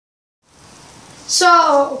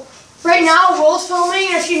So, right now Will's filming,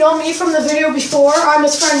 and if you know me from the video before, I'm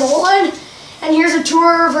his friend Nolan, and here's a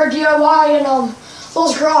tour of our DIY in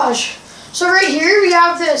Will's garage. So right here we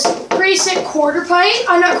have this pretty sick quarter pipe,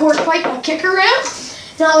 not quarter pipe, but kicker ramp.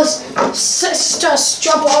 Now let's just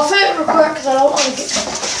jump off it real quick because I don't want to get...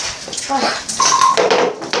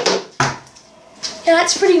 Yeah,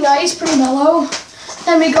 that's pretty nice, pretty mellow.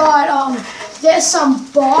 Then we got this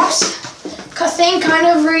box thing kind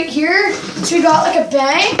of right here. So we got like a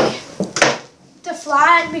bank to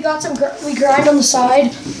flat. We got we grind on the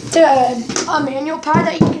side. A manual pad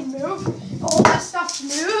that you can move. All that stuff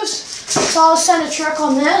moves. So I'll send a trick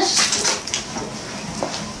on this.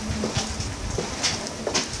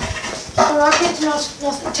 I'm not getting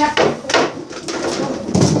nothing technical.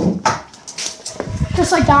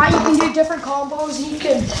 Just like that, you can do different combos. You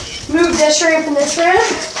can move this ramp and this ramp.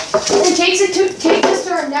 And take us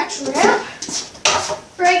to our next ramp.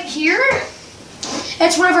 Right here.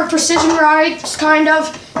 It's one of our precision rides kind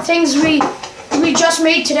of things we just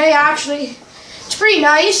made today actually. It's pretty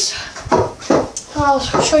nice. I'll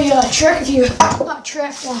show you a trick if you not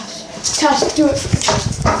trick, test, do it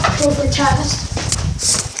for a test.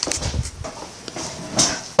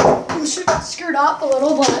 I'm sure it's screwed up a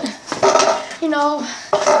little, but you know.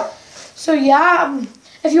 So yeah,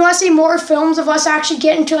 if you want to see more films of us actually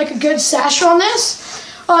getting to like a good sesh on this,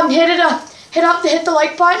 hit the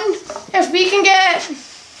like button. If we can get,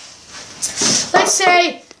 let's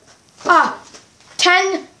say,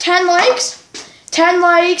 10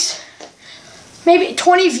 likes, maybe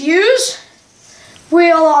 20 views,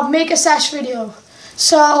 we'll make a sesh video.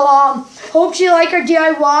 So hope you like our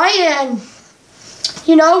DIY, and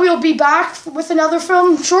you know, we'll be back with another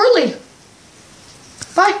film shortly.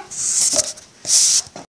 Bye.